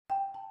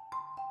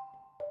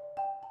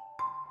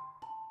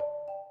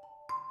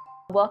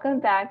Welcome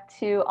back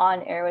to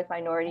On Air with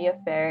Minority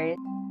Affairs.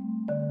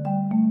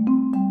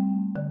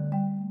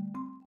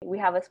 We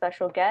have a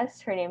special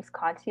guest. Her name's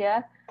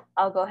Katya.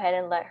 I'll go ahead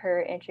and let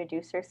her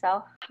introduce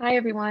herself. Hi,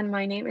 everyone.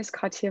 My name is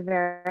Katya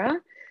Vera.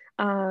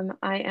 I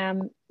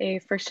am a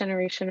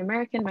first-generation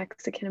American,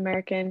 Mexican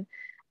American.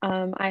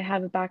 I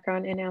have a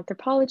background in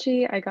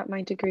anthropology. I got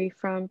my degree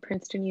from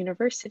Princeton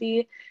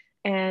University,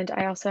 and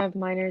I also have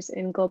minors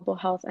in global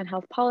health and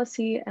health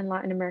policy and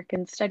Latin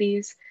American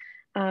studies.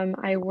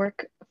 I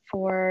work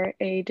for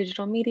a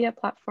digital media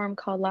platform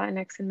called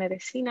Latinx in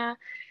Medicina,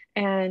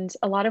 and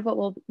a lot of what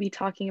we'll be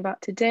talking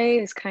about today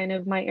is kind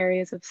of my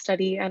areas of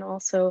study and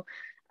also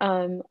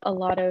a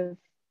lot of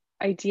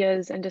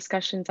ideas and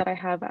discussions that I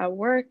have at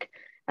work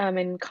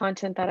and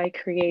content that I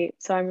create.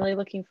 So I'm really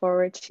looking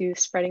forward to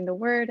spreading the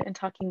word and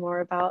talking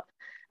more about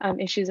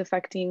issues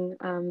affecting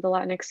the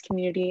Latinx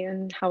community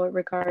and how it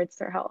regards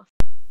their health.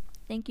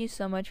 Thank you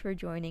so much for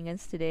joining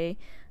us today.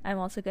 I'm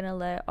also going to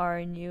let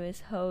our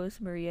newest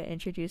host, Maria,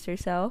 introduce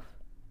herself.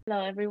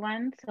 Hello,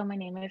 everyone. So my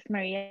name is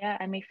Maria.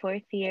 I'm a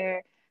fourth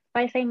year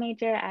Phi-Sci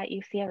major at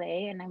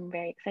UCLA, and I'm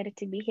very excited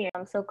to be here.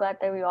 I'm so glad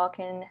that we all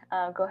can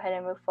go ahead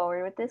and move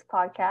forward with this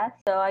podcast.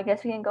 So I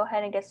guess we can go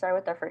ahead and get started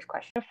with our first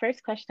question. The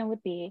first question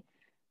would be,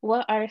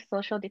 what are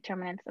social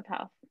determinants of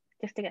health?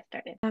 Just to get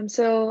started.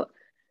 So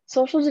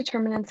social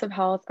determinants of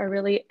health are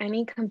really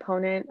any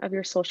component of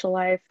your social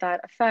life that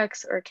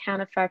affects or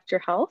can affect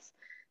your health.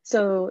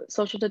 So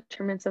social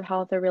determinants of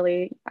health are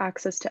really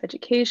access to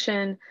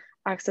education,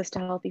 access to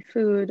healthy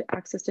food,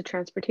 access to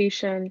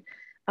transportation.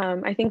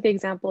 I think the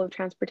example of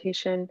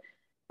transportation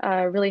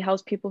really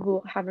helps people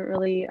who haven't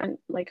really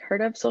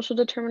heard of social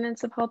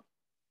determinants of health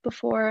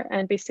before.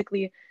 And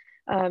basically,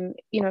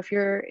 if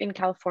you're in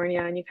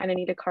California and you kind of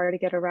need a car to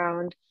get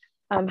around,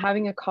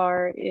 having a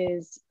car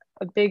is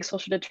a big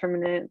social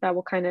determinant that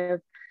will kind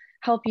of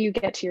help you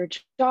get to your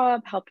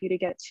job, help you to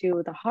get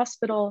to the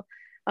hospital.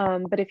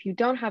 But if you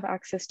don't have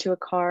access to a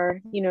car,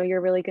 you're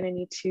really going to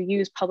need to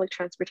use public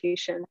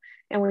transportation.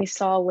 And we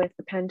saw with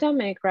the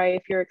pandemic, right,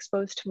 if you're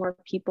exposed to more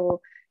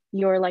people,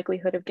 your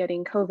likelihood of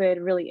getting COVID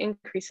really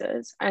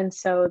increases. And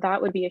so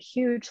that would be a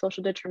huge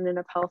social determinant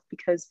of health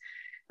because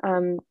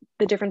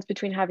the difference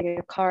between having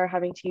a car,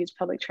 having to use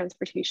public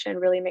transportation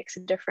really makes a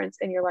difference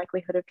in your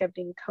likelihood of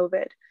getting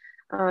COVID.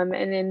 And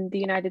in the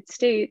United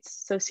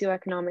States,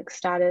 socioeconomic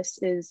status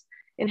is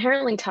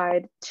inherently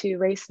tied to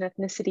race and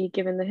ethnicity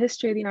given the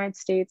history of the United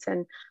States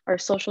and our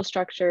social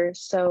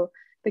structures. So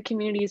the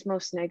communities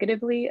most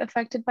negatively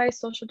affected by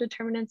social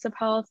determinants of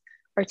health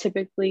are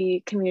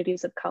typically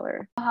communities of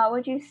color. How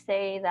would you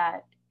say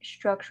that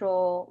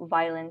structural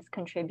violence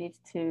contributes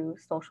to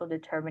social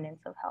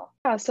determinants of health?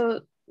 Yeah,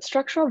 so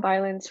structural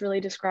violence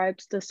really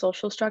describes the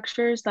social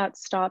structures that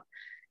stop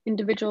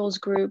individuals,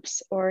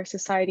 groups, or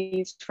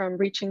societies from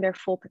reaching their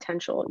full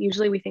potential.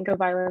 Usually we think of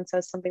violence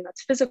as something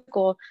that's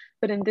physical,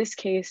 but in this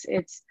case,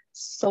 it's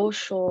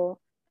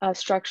social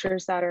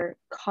structures that are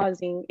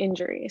causing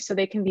injury. So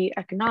they can be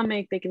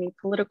economic, they can be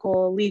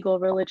political, legal,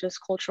 religious,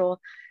 cultural,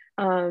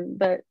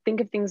 but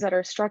think of things that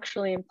are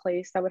structurally in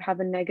place that would have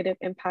a negative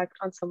impact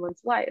on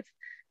someone's life,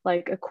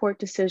 like a court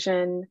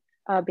decision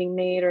being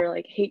made or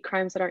like hate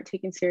crimes that aren't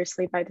taken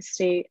seriously by the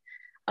state.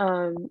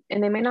 And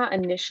they may not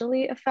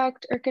initially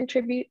affect or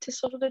contribute to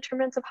social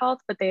determinants of health,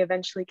 but they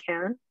eventually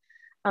can.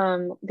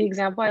 The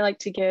example I like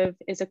to give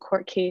is a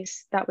court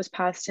case that was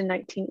passed in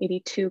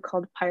 1982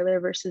 called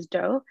Pyler versus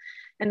Doe.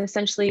 And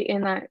essentially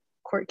in that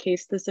court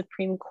case, the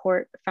Supreme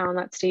Court found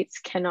that states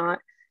cannot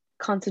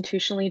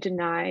constitutionally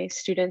deny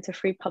students a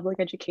free public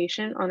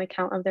education on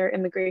account of their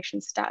immigration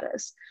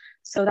status.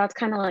 So that's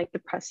kind of like the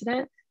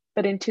precedent.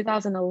 But in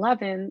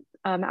 2011,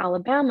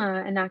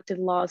 Alabama enacted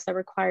laws that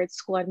required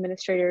school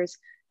administrators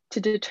to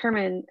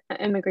determine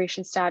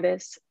immigration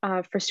status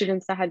for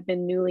students that had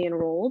been newly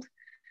enrolled.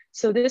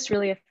 So this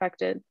really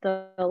affected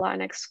the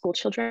Latinx school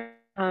children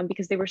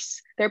because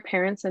their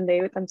parents and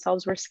they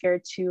themselves were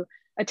scared to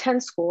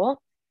attend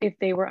school if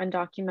they were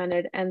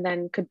undocumented and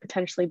then could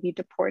potentially be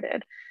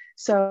deported.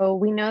 So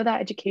we know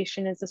that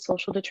education is a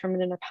social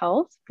determinant of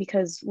health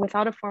because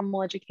without a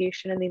formal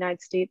education in the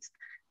United States,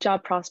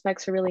 job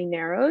prospects are really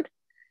narrowed.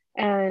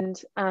 And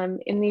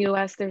in the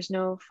US, there's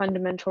no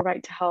fundamental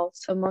right to health.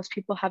 So most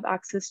people have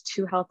access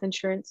to health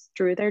insurance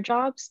through their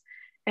jobs.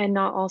 And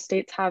not all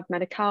states have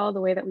Medi-Cal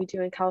the way that we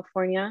do in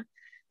California.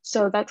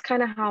 So that's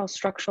kind of how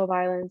structural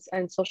violence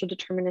and social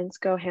determinants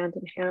go hand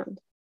in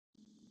hand.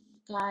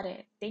 Got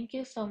it. Thank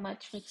you so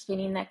much for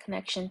explaining that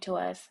connection to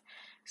us.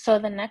 So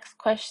the next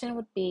question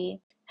would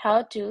be,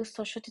 how do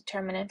social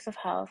determinants of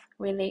health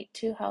relate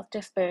to health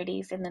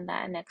disparities in the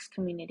Latinx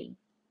community?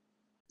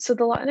 So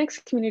the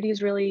Latinx community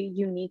is really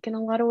unique in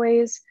a lot of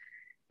ways.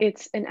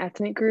 It's an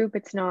ethnic group,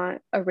 it's not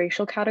a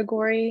racial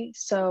category.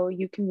 So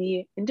you can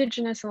be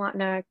indigenous and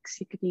Latinx,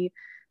 you could be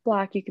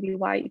Black, you could be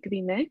white, you could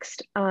be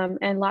mixed. And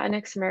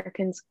Latinx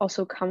Americans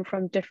also come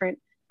from different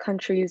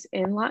countries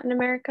in Latin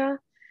America.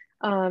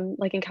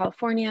 Like in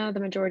California,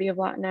 the majority of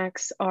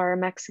Latinx are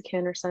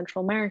Mexican or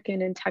Central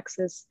American. In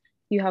Texas,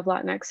 you have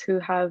Latinx who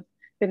have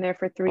been there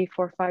for 3,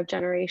 4, 5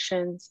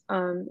 generations.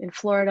 In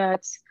Florida,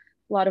 it's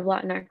a lot of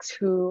Latinx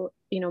who,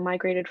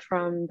 migrated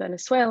from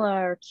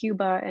Venezuela or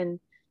Cuba, and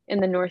in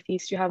the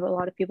Northeast, you have a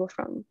lot of people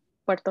from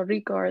Puerto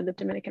Rico or the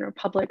Dominican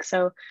Republic.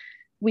 So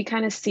we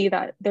kind of see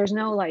that there's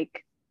no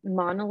like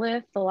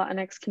monolith. The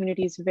Latinx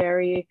community is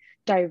very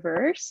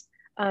diverse.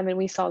 And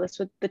we saw this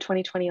with the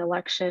 2020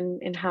 election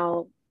and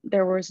how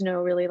there was no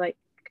really like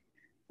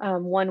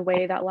one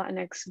way that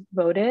Latinx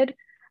voted.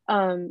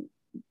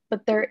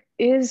 But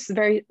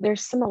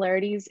there's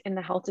similarities in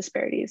the health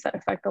disparities that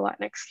affect the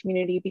Latinx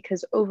community,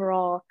 because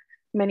overall,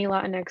 many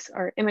Latinx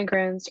are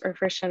immigrants or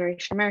first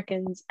generation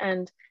Americans,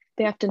 and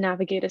they have to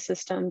navigate a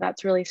system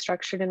that's really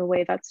structured in a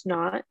way that's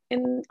not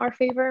in our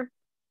favor.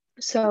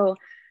 So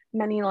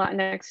many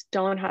Latinx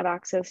don't have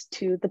access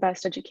to the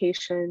best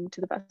education,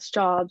 to the best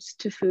jobs,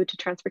 to food, to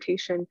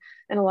transportation,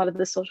 and a lot of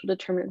the social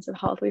determinants of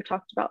health we've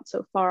talked about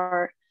so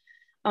far.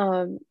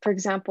 For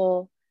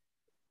example,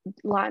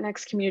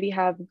 Latinx community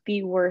have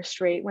the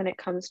worst rate when it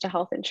comes to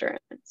health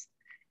insurance.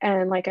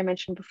 And like I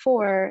mentioned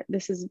before,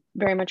 this is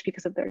very much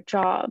because of their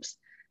jobs.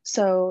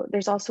 So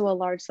there's also a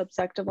large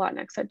subsect of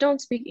Latinx that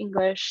don't speak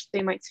English.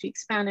 They might speak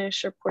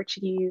Spanish or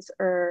Portuguese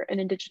or an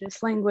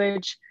indigenous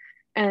language.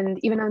 And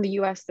even though in the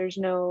US, there's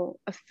no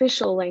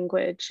official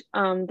language,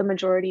 the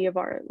majority of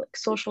our like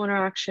social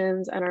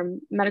interactions and our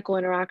medical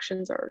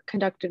interactions are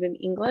conducted in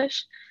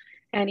English.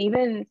 And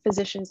even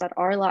physicians that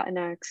are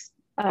Latinx,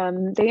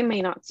 they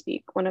may not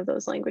speak one of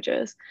those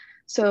languages.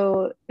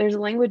 So there's a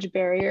language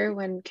barrier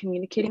when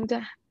communicating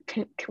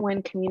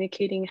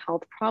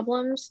health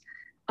problems.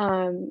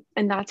 And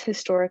that's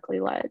historically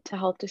led to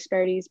health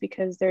disparities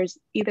because there's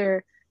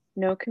either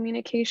no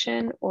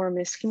communication or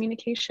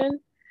miscommunication.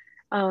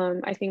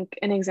 I think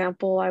an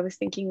example I was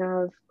thinking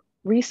of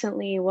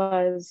recently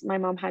was my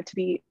mom had to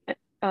be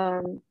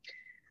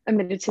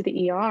admitted to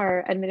the ER,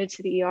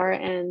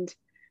 and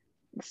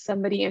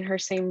somebody in her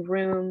same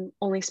room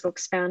only spoke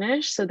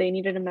Spanish, so they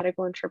needed a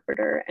medical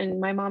interpreter. And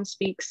my mom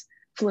speaks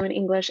fluent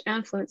English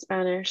and fluent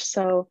Spanish.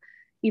 So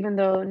even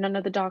though none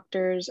of the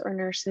doctors or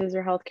nurses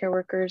or healthcare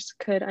workers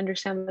could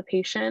understand the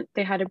patient,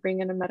 they had to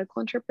bring in a medical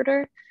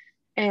interpreter.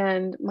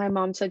 And my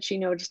mom said she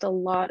noticed a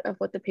lot of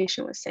what the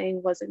patient was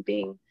saying wasn't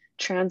being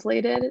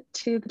translated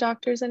to the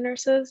doctors and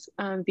nurses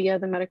via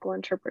the medical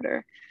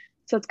interpreter.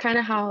 So it's kind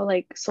of how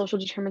like social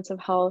determinants of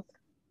health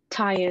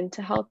tie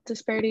into health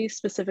disparities,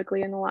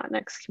 specifically in the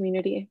Latinx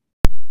community.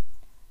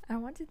 I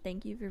want to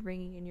thank you for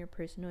bringing in your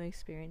personal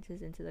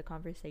experiences into the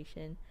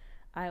conversation.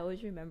 I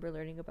always remember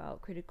learning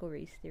about critical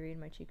race theory in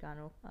my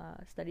Chicano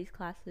studies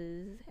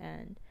classes,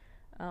 and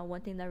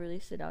one thing that really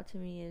stood out to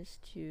me is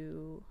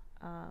to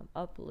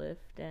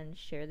uplift and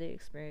share the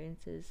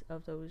experiences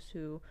of those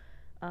who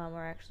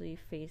are actually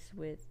faced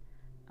with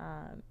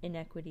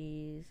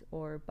inequities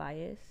or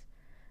bias.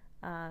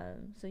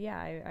 So yeah,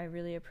 I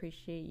really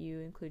appreciate you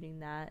including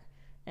that.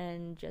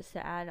 And just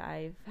to add,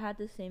 I've had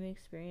the same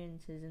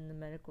experiences in the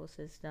medical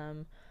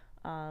system.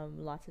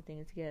 Lots of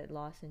things get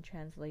lost in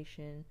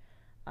translation.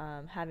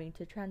 Having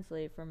to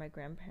translate for my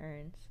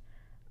grandparents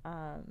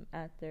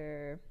at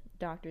their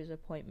doctor's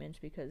appointments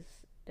because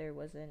there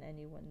wasn't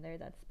anyone there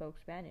that spoke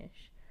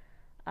Spanish.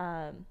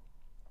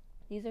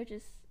 These are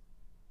just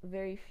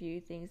very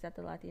few things that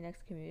the Latinx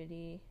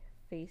community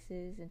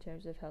faces in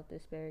terms of health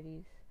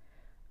disparities.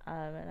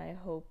 And I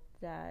hope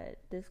that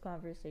this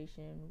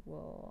conversation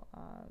will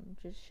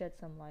just shed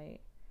some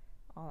light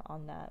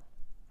on that.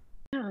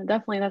 Yeah,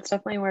 definitely. That's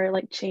definitely where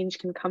like change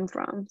can come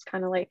from. It's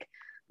kind of like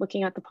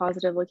looking at the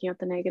positive, looking at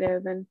the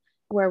negative, and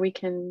where we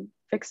can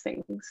fix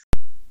things.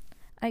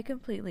 I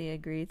completely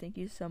agree. Thank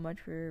you so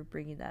much for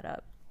bringing that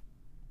up.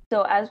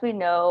 So as we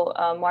know,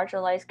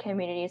 marginalized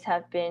communities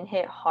have been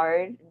hit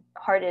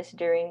hardest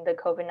during the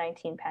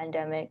COVID-19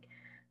 pandemic.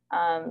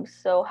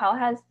 So how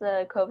has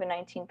the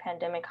COVID-19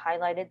 pandemic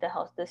highlighted the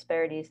health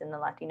disparities in the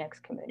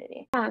Latinx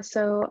community? Yeah,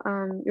 so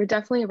you're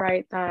definitely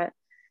right that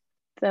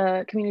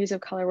the communities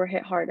of color were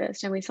hit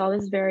hardest, and we saw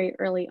this very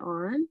early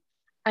on.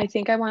 I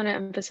think I want to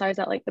emphasize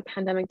that like the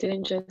pandemic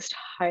didn't just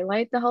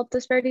highlight the health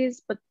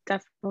disparities, but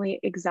definitely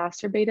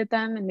exacerbated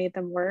them and made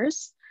them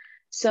worse.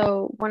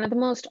 So one of the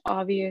most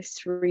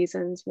obvious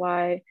reasons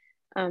why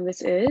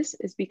this is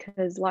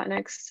because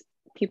Latinx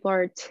people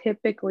are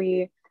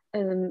typically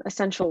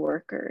essential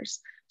workers.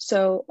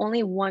 So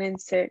only 1 in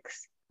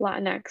 6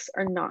 Latinx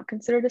are not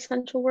considered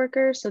essential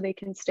workers, so they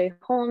can stay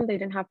home. They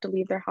didn't have to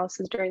leave their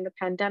houses during the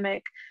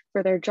pandemic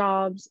for their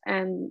jobs.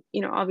 And,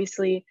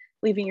 obviously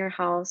leaving your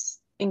house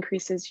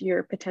increases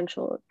your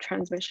potential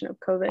transmission of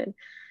COVID.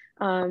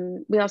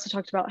 We also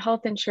talked about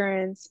health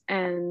insurance,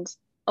 and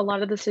a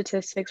lot of the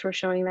statistics were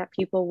showing that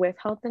people with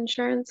health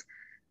insurance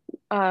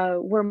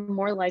were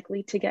more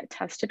likely to get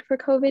tested for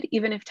COVID,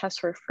 even if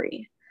tests were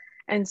free.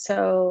 And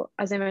so,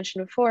 as I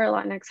mentioned before,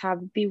 Latinx have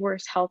the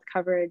worst health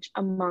coverage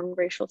among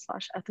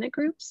racial/ethnic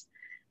groups.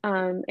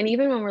 And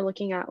even when we're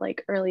looking at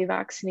like early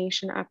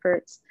vaccination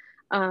efforts,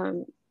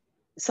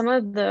 some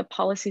of the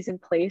policies in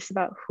place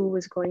about who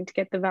was going to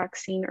get the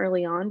vaccine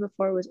early on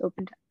before it was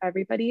open to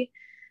everybody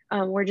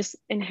were just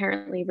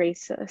inherently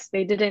racist.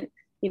 They didn't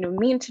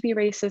mean to be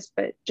racist,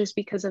 but just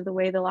because of the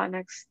way the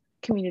Latinx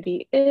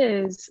community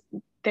is,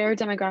 their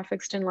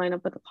demographics didn't line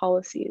up with the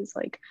policies.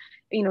 Like,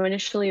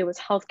 initially it was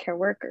healthcare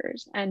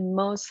workers, and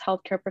most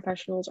healthcare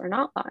professionals are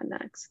not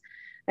Latinx.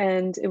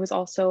 And it was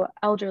also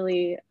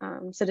elderly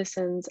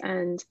citizens,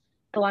 and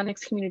the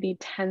Latinx community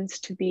tends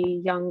to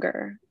be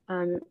younger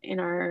in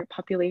our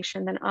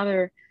population than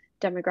other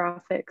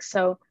demographics.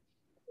 So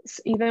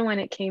even when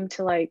it came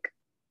to like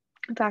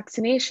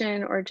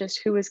vaccination or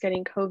just who was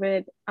getting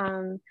COVID,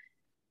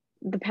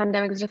 the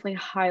pandemic is definitely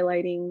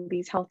highlighting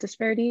these health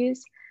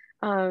disparities.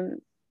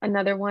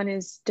 Another one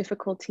is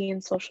difficulty in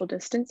social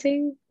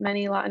distancing.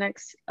 Many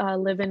Latinx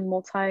live in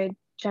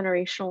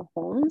multi-generational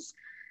homes.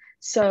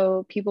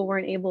 So people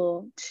weren't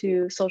able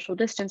to social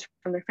distance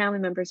from their family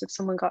members. If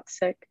someone got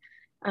sick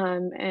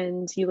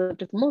and you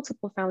lived with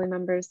multiple family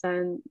members,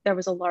 then there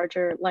was a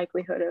larger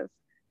likelihood of,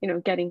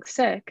 getting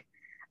sick.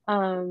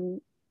 Even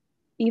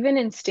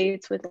in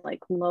states with like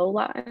low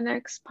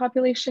Latinx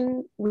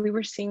population, we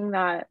were seeing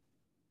that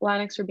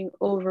Latinx were being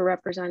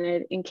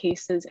overrepresented in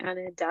cases and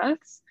in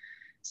deaths.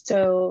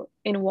 So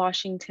in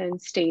Washington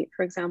state,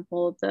 for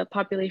example, the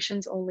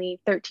population's only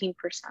 13%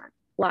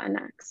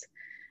 Latinx.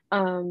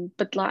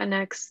 But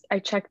Latinx, I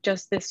checked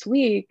just this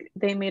week,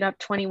 they made up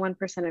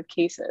 21% of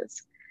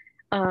cases.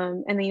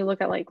 And then you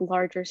look at like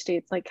larger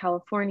states like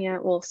California,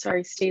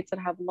 states that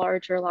have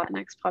larger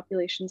Latinx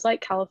populations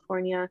like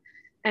California,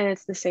 and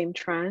it's the same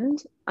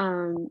trend.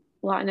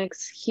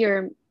 Latinx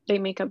here, they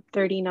make up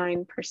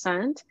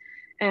 39%.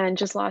 And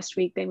just last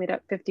week, they made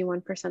up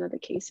 51% of the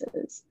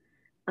cases.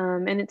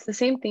 And it's the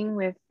same thing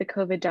with the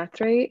COVID death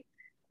rate.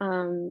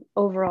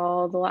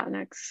 Overall, the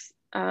Latinx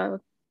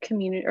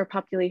community or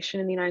population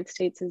in the United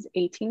States is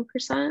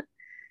 18%.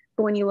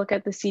 But when you look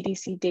at the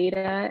CDC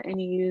data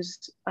and you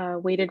use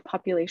weighted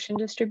population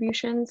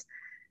distributions,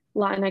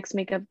 Latinx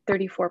make up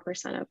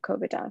 34% of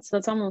COVID deaths. So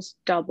that's almost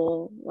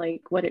double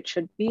like what it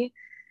should be.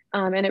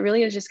 And it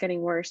really is just getting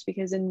worse,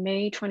 because in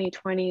May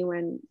 2020,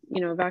 when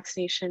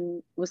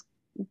vaccination was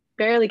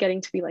barely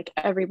getting to be like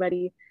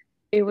everybody,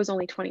 it was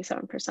only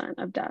 27%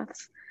 of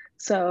deaths.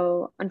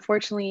 So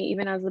unfortunately,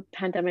 even as the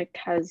pandemic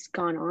has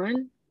gone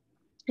on,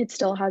 it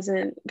still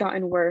hasn't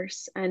gotten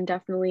worse, and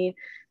definitely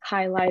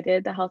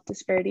highlighted the health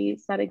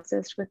disparities that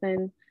exist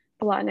within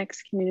the Latinx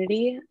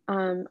community.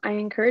 I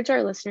encourage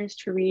our listeners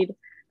to read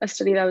a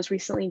study that was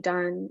recently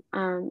done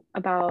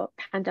about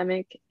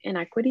pandemic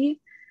inequity.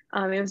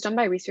 It was done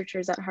by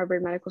researchers at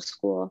Harvard Medical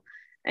School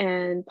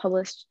and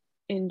published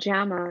in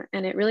JAMA,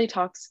 and it really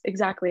talks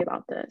exactly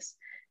about this.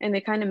 And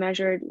they kind of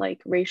measured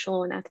like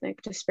racial and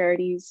ethnic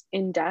disparities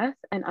in death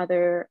and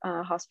other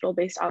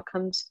hospital-based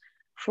outcomes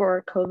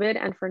for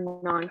COVID and for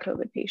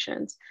non-COVID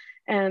patients.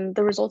 And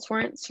the results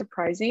weren't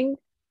surprising,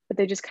 but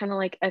they just kind of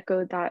like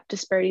echoed that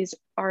disparities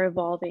are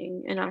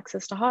evolving in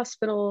access to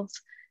hospitals,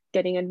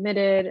 getting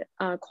admitted,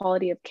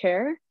 quality of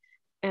care,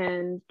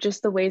 and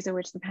just the ways in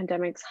which the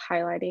pandemic's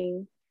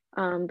highlighting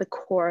the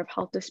core of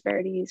health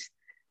disparities,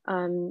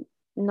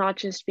 not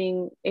just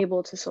being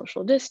able to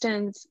social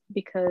distance,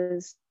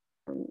 because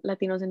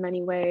Latinos in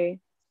many ways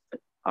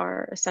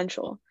are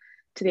essential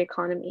to the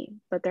economy,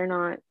 but they're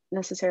not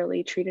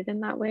necessarily treated in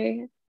that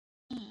way.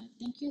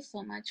 Thank you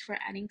so much for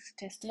adding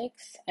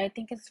statistics. I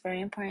think it's very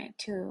important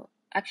to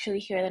actually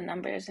hear the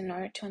numbers in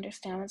order to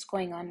understand what's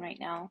going on right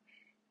now.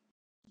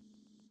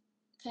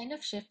 Kind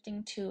of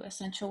shifting to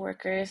essential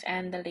workers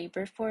and the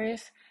labor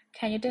force,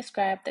 can you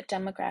describe the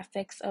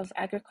demographics of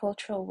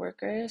agricultural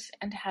workers,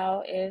 and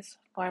how is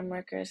farm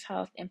workers'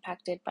 health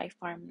impacted by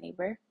farm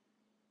labor?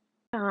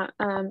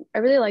 I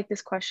really like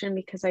this question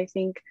because I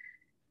think,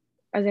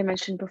 as I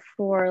mentioned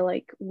before,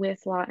 like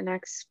with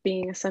Latinx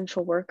being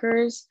essential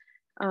workers,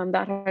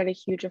 that had a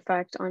huge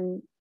effect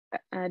on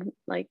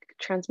like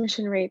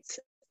transmission rates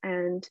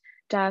and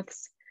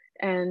deaths.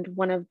 And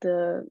one of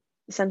the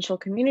essential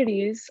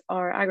communities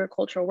are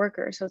agricultural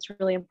workers. So it's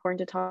really important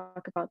to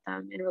talk about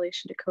them in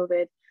relation to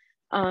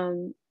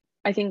COVID.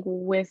 I think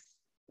with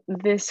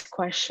this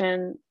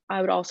question,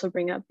 I would also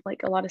bring up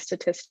like a lot of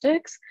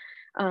statistics.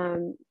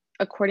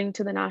 According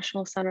to the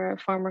National Center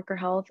of Farm Worker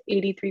Health,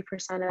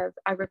 83% of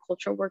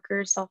agricultural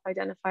workers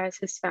self-identify as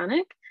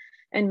Hispanic,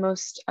 and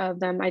most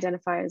of them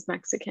identify as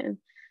Mexican.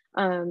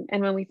 And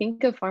when we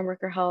think of farm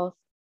worker health,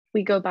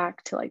 we go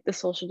back to like the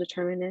social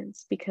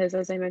determinants, because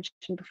as I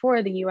mentioned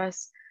before, the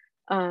US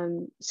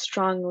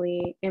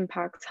strongly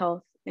impacts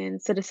health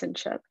and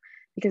citizenship,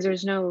 because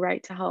there's no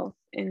right to health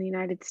in the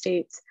United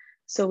States.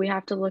 So we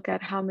have to look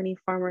at how many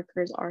farm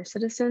workers are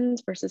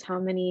citizens versus how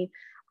many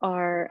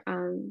are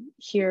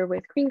here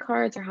with green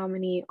cards, or how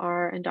many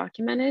are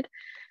undocumented.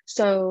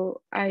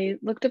 So I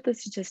looked up the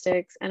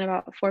statistics, and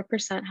about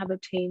 4% have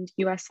obtained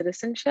US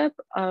citizenship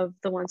of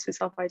the ones who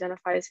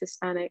self-identify as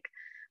Hispanic.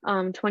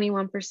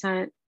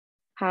 21%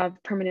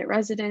 have permanent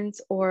residence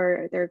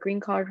or they're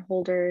green card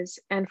holders,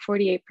 and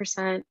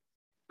 48%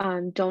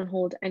 don't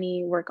hold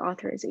any work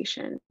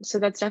authorization. So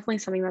that's definitely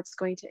something that's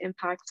going to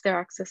impact their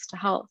access to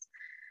health.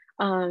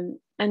 And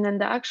then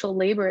the actual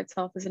labor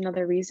itself is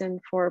another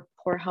reason for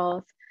poor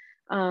health.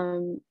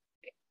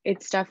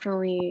 It's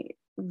definitely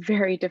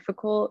very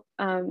difficult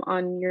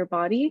on your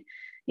body.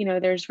 You know,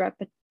 there's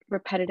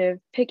repetitive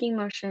picking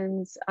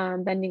motions,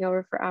 bending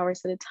over for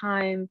hours at a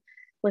time,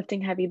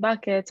 lifting heavy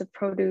buckets of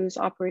produce,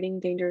 operating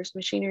dangerous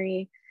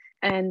machinery.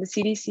 And the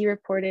CDC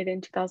reported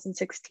in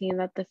 2016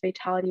 that the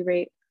fatality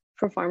rate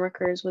for farm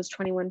workers was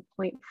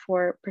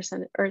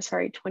 21.4%, or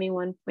sorry,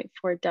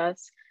 21.4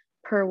 deaths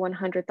per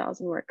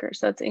 100,000 workers.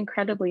 So that's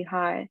incredibly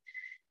high.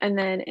 And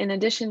then in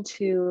addition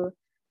to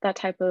that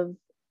type of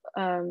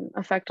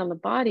effect on the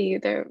body,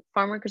 their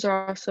farm workers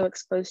are also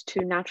exposed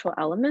to natural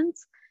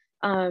elements,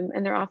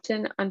 and they're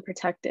often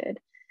unprotected.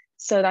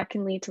 So that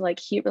can lead to like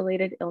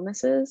heat-related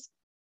illnesses.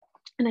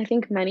 And I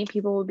think many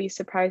people will be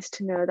surprised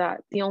to know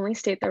that the only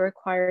state that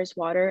requires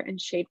water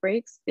and shade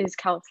breaks is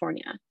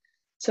California.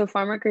 So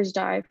farm workers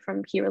die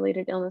from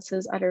heat-related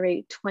illnesses at a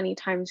rate 20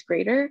 times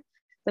greater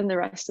than the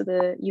rest of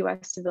the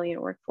US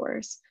civilian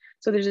workforce.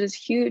 So there's this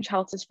huge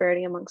health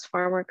disparity amongst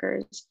farm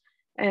workers.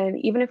 And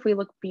even if we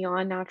look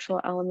beyond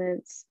natural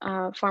elements,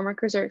 farm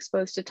workers are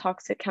exposed to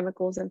toxic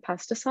chemicals and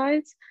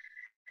pesticides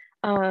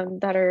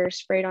that are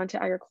sprayed onto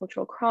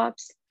agricultural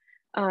crops,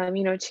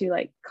 you know, to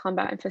like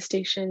combat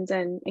infestations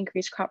and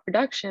increase crop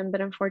production.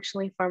 But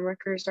unfortunately, farm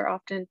workers are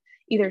often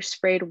either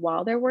sprayed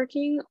while they're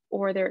working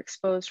or they're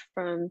exposed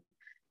from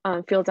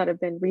fields that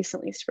have been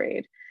recently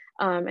sprayed.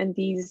 And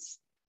these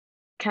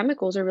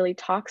chemicals are really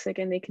toxic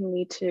and they can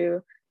lead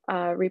to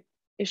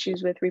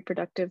issues with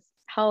reproductive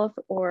health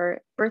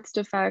or birth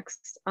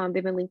defects.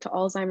 They've been linked to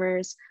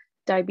Alzheimer's,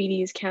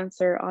 diabetes,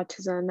 cancer,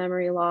 autism,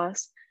 memory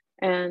loss.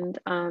 And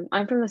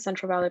I'm from the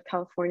Central Valley of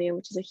California,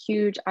 which is a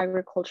huge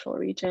agricultural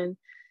region.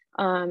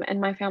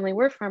 And my family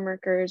were farm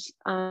workers,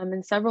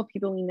 and several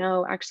people we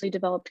know actually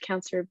developed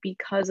cancer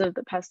because of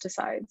the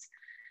pesticides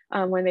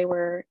when they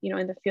were, you know,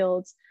 in the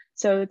fields.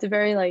 So it's a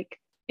very like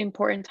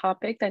important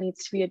topic that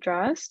needs to be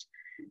addressed,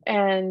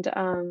 and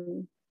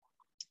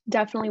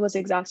definitely was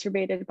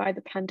exacerbated by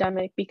the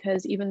pandemic,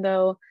 because even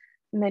though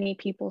many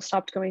people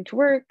stopped going to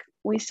work,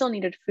 we still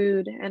needed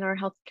food, and our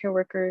healthcare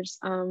workers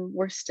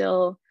were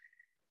still,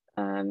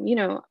 you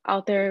know,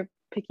 out there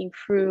picking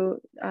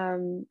fruit,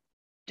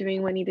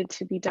 doing what needed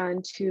to be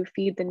done to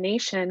feed the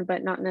nation,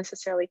 but not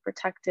necessarily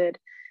protected.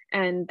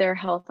 And their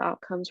health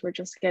outcomes were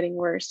just getting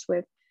worse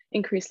with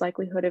increased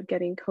likelihood of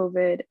getting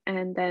COVID,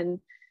 and then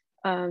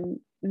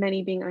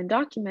many being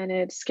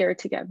undocumented, scared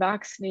to get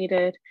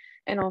vaccinated,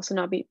 and also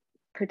not be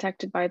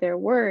protected by their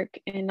work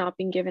and not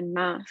being given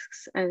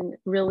masks and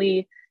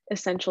really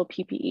essential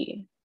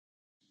PPE.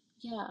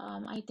 Yeah,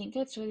 I think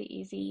it's really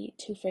easy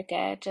to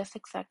forget just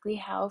exactly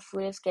how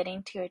food is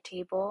getting to your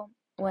table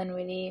when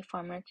really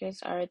farm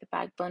workers are the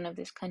backbone of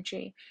this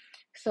country.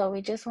 So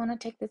we just want to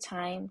take the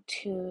time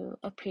to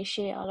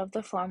appreciate all of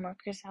the farm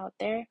workers out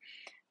there.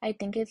 I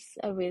think it's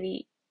a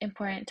really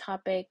important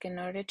topic in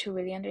order to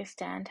really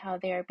understand how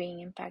they are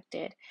being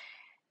impacted.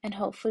 And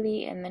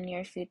hopefully, in the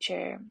near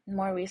future,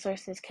 more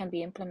resources can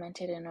be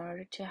implemented in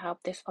order to help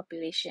this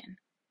population.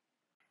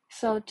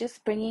 So,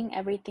 just bringing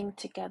everything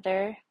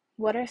together,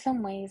 what are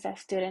some ways that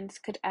students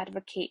could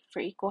advocate for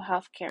equal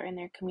healthcare in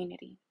their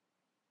community?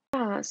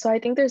 Yeah, so I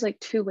think there's like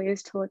two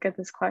ways to look at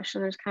this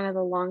question. There's kind of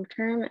the long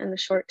term and the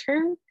short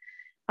term.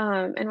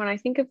 And when I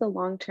think of the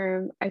long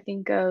term, I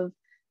think of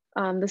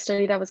the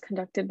study that was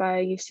conducted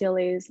by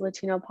UCLA's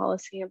Latino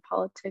Policy and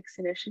Politics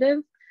Initiative.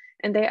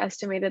 And they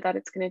estimated that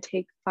it's going to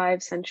take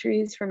 5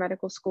 centuries for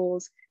medical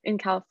schools in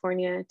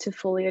California to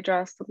fully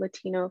address the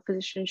Latino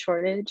physician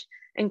shortage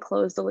and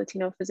close the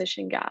Latino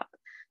physician gap.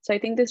 So I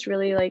think this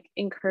really like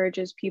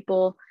encourages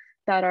people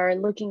that are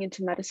looking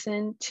into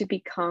medicine to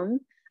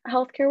become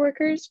healthcare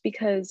workers,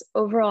 because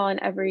overall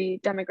in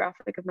every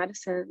demographic of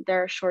medicine,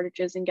 there are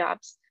shortages and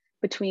gaps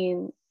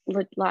between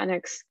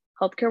Latinx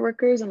healthcare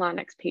workers and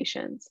Latinx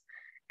patients.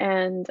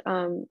 And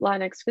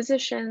Latinx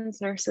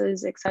physicians,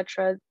 nurses,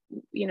 etc.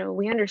 You know,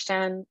 we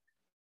understand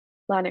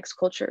Latinx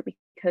culture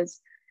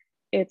because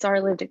it's our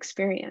lived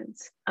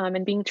experience.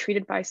 And being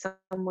treated by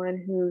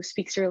someone who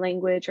speaks your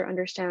language or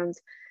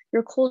understands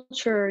your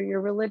culture,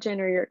 your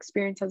religion, or your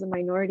experience as a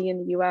minority in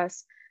the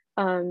US,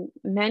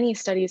 many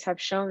studies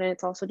have shown, and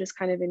it's also just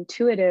kind of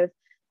intuitive,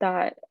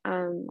 that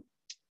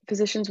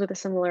physicians with a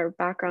similar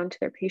background to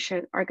their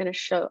patient are going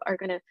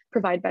to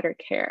provide better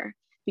care,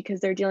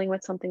 because they're dealing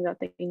with something that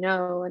they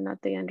know and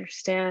that they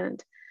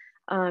understand.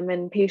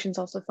 And patients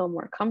also feel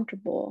more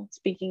comfortable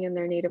speaking in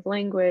their native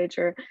language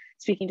or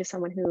speaking to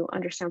someone who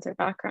understands their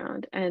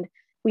background. And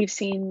we've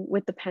seen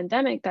with the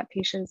pandemic that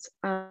patients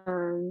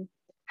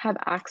have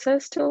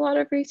access to a lot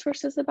of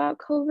resources about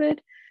COVID,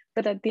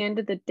 but at the end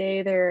of the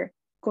day, they're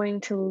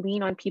going to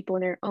lean on people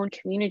in their own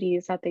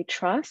communities that they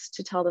trust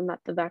to tell them that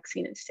the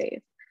vaccine is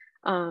safe.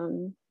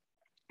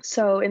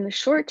 So in the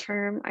short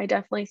term, I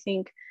definitely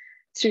think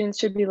students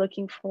should be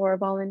looking for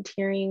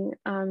volunteering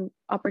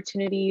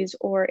opportunities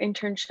or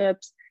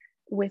internships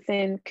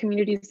within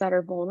communities that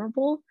are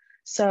vulnerable.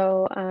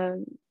 So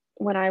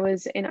when I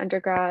was in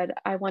undergrad,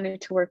 I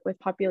wanted to work with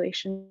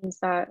populations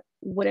that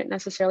wouldn't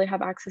necessarily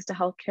have access to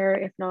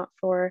healthcare if not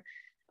for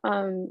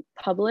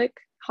public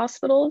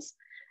hospitals.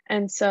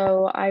 And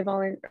so I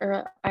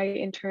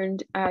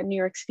interned at New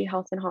York City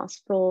Health and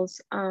Hospitals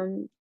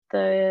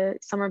the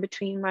summer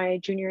between my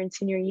junior and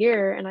senior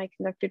year, and I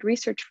conducted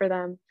research for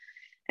them.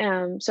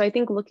 So I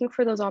think looking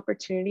for those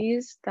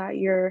opportunities that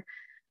you're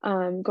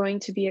going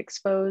to be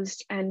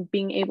exposed and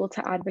being able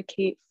to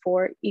advocate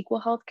for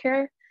equal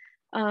healthcare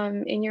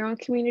in your own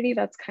community,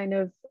 that's kind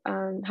of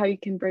how you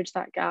can bridge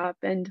that gap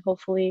and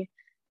hopefully,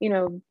 you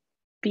know,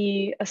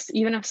 be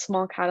even a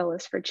small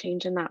catalyst for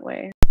change in that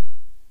way.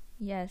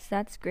 Yes,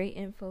 that's great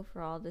info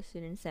for all the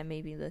students that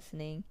may be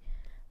listening.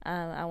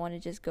 I want to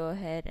just go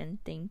ahead and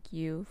thank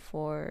you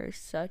for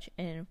such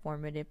an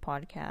informative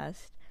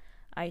podcast.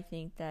 I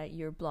think that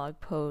your blog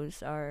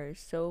posts are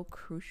so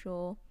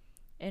crucial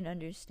in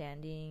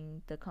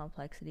understanding the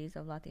complexities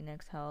of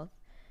Latinx health,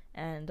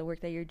 and the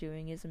work that you're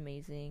doing is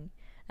amazing.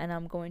 And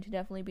I'm going to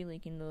definitely be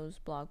linking those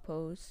blog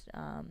posts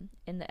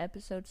in the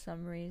episode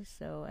summaries,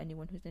 so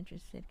anyone who's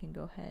interested can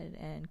go ahead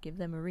and give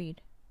them a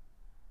read.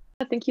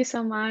 Thank you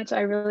so much.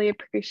 I really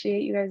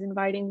appreciate you guys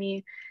inviting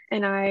me,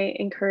 and I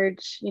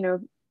encourage,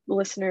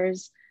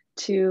 listeners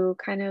to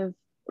kind of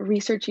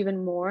research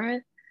even more.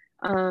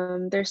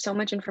 There's so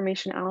much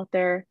information out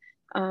there,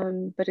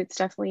 but it's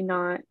definitely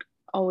not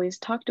always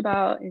talked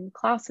about in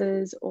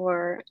classes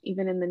or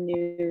even in the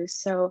news.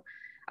 So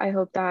I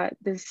hope that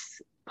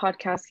this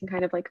podcast can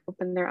kind of like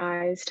open their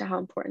eyes to how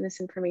important this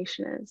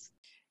information is.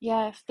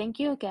 Yes, thank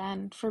you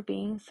again for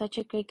being such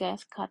a great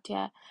guest,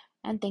 Katya.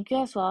 And thank you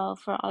as well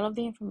for all of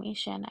the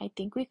information. I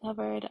think we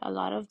covered a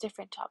lot of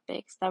different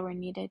topics that were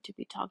needed to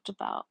be talked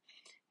about.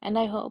 And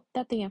I hope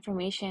that the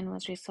information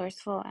was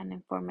resourceful and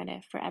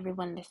informative for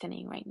everyone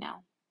listening right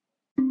now.